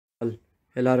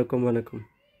Ellarukkum Vanakkam.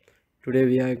 Today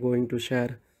we are going to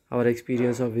share our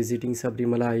experience of visiting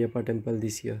Sabarimala Ayyappa Temple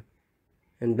this year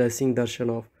and blessing Darshan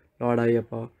of Lord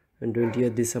Ayyappa on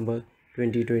 20th December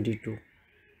 2022.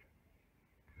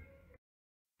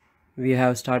 We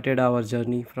have started our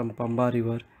journey from Pamba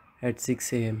River at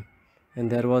 6 am and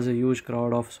there was a huge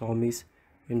crowd of Swamis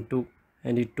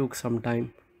and it took some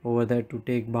time over there to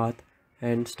take bath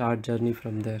and start journey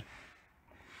from there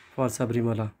for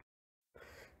Sabarimala.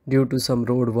 Due to some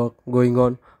road work going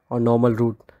on normal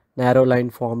route, narrow line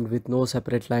formed with no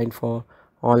separate line for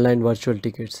online virtual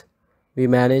tickets. We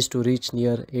managed to reach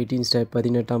near 18 step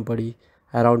Padinatampadi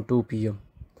around 2 pm.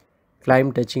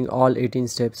 Climb touching all 18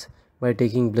 steps by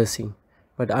taking blessing,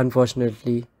 but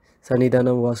unfortunately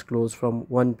Sanidhanam was closed from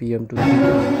 1 pm to 3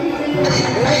 pm.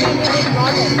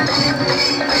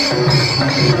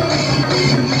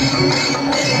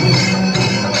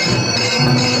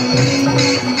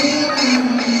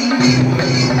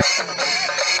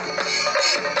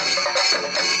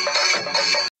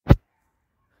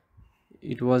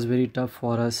 It was very tough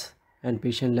for us and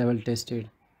patient level tested.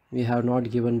 We have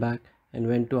not given back and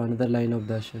went to another line of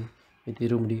darshan with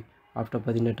Irumdi after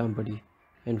Padinatampadi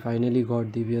and finally got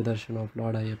Divya Darshan of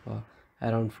Lord Ayyappa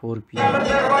around 4 pm.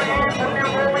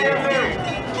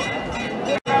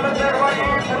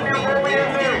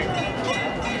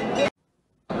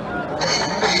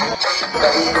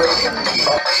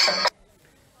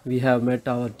 We have met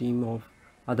our team of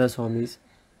other Swamis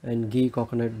and ghee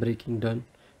coconut breaking done.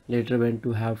 Later went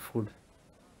to have food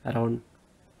around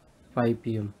 5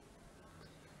 pm.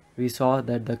 We saw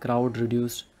that the crowd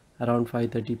reduced around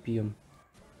 5:30 pm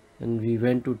and we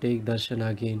went to take darshan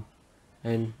again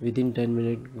and within 10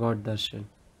 minutes got darshan.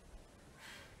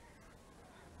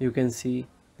 You can see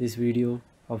this video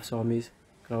of Swami's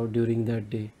crowd during that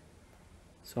day.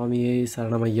 Swamiye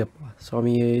Saranam Ayyappa.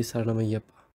 Swamiye Saranam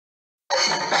Ayyappa.